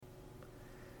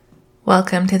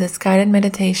Welcome to this guided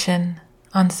meditation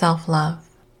on self-love.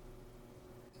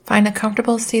 Find a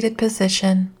comfortable seated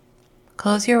position,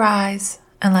 close your eyes,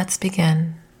 and let's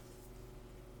begin.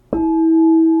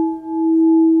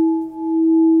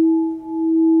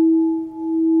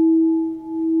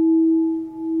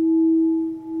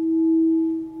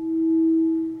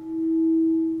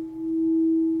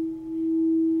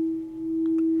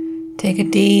 Take a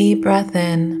deep breath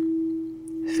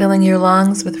in, filling your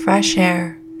lungs with fresh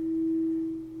air,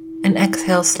 and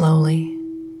exhale slowly,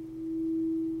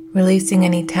 releasing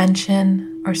any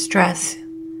tension or stress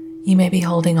you may be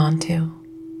holding on to.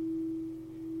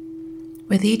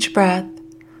 With each breath,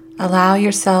 allow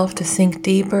yourself to sink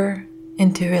deeper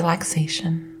into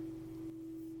relaxation.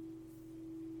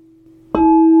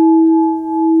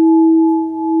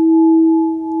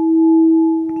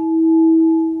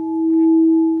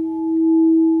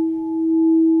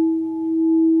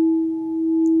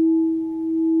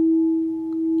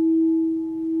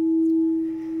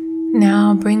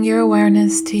 Now bring your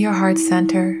awareness to your heart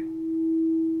center.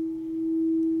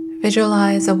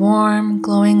 Visualize a warm,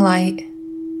 glowing light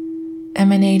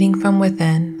emanating from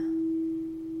within,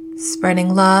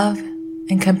 spreading love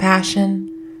and compassion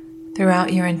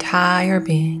throughout your entire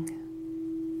being.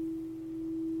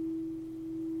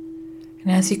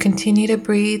 And as you continue to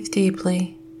breathe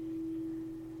deeply,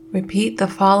 repeat the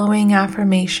following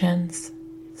affirmations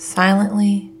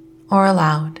silently or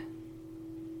aloud.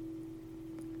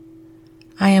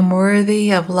 I am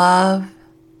worthy of love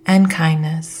and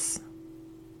kindness.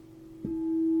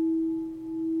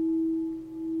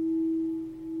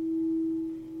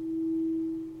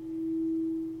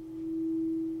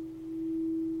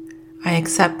 I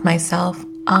accept myself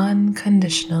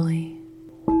unconditionally.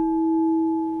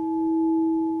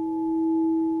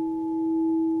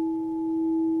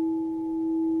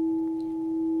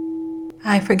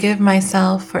 I forgive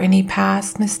myself for any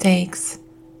past mistakes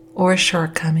or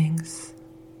shortcomings.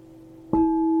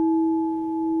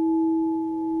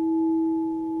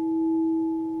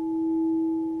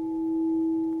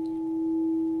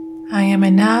 I am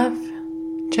enough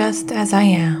just as I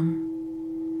am.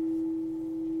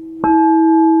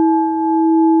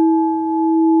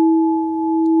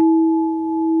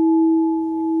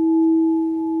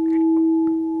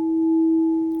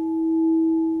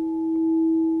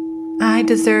 I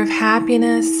deserve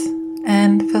happiness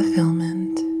and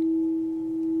fulfillment.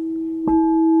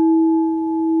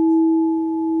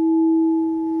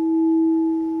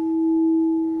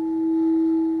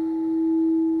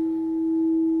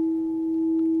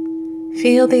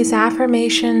 Feel these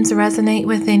affirmations resonate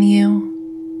within you,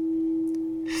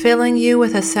 filling you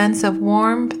with a sense of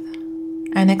warmth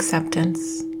and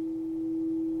acceptance.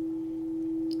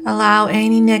 Allow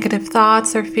any negative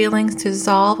thoughts or feelings to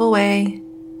dissolve away,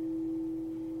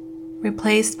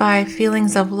 replaced by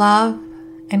feelings of love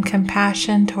and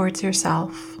compassion towards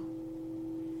yourself.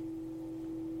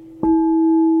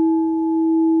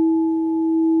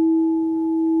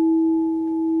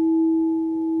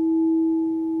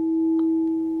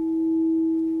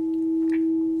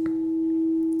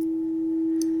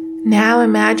 Now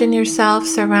imagine yourself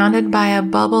surrounded by a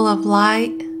bubble of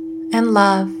light and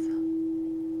love.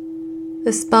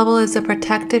 This bubble is a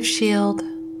protective shield,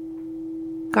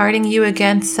 guarding you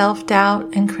against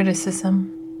self-doubt and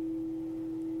criticism.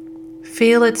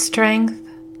 Feel its strength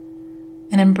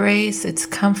and embrace its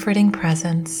comforting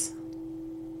presence.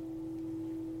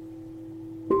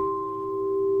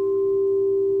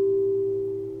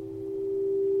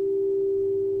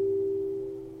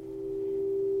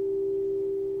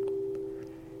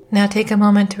 Now take a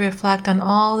moment to reflect on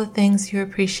all the things you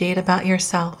appreciate about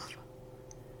yourself.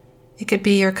 It could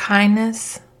be your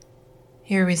kindness,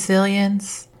 your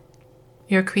resilience,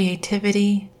 your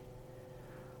creativity,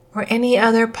 or any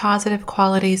other positive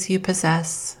qualities you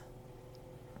possess.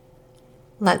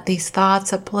 Let these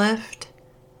thoughts uplift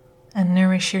and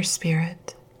nourish your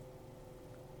spirit.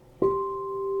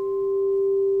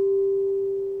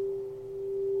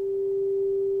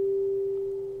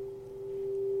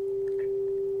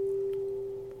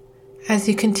 As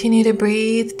you continue to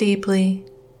breathe deeply,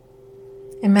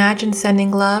 imagine sending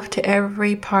love to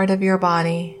every part of your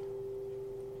body.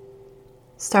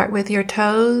 Start with your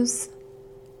toes,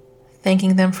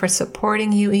 thanking them for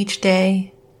supporting you each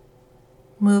day.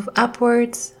 Move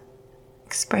upwards,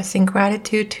 expressing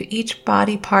gratitude to each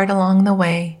body part along the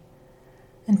way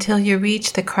until you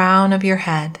reach the crown of your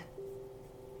head.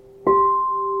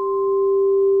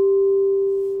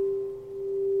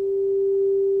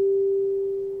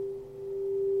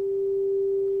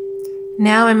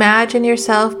 Now imagine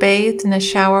yourself bathed in a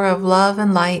shower of love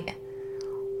and light,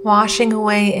 washing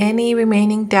away any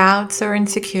remaining doubts or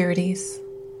insecurities.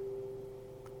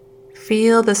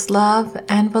 Feel this love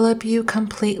envelop you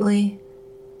completely,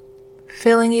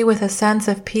 filling you with a sense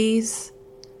of peace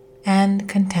and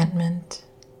contentment.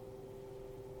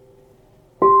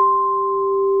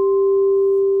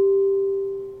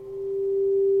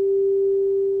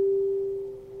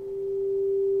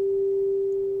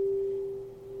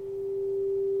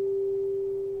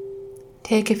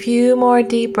 Take a few more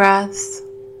deep breaths,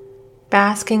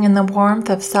 basking in the warmth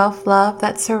of self-love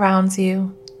that surrounds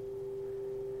you.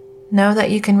 Know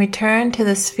that you can return to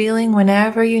this feeling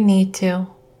whenever you need to,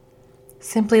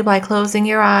 simply by closing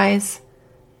your eyes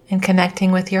and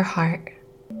connecting with your heart.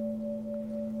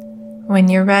 When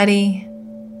you're ready,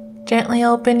 gently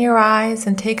open your eyes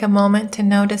and take a moment to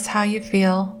notice how you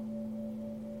feel.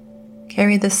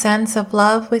 Carry the sense of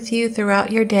love with you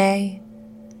throughout your day,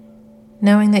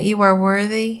 knowing that you are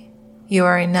worthy, you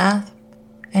are enough,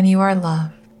 and you are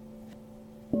loved.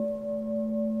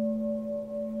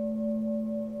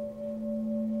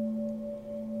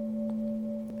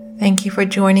 Thank you for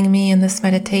joining me in this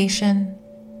meditation.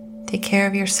 Take care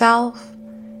of yourself,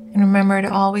 and remember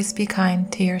to always be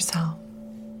kind to yourself.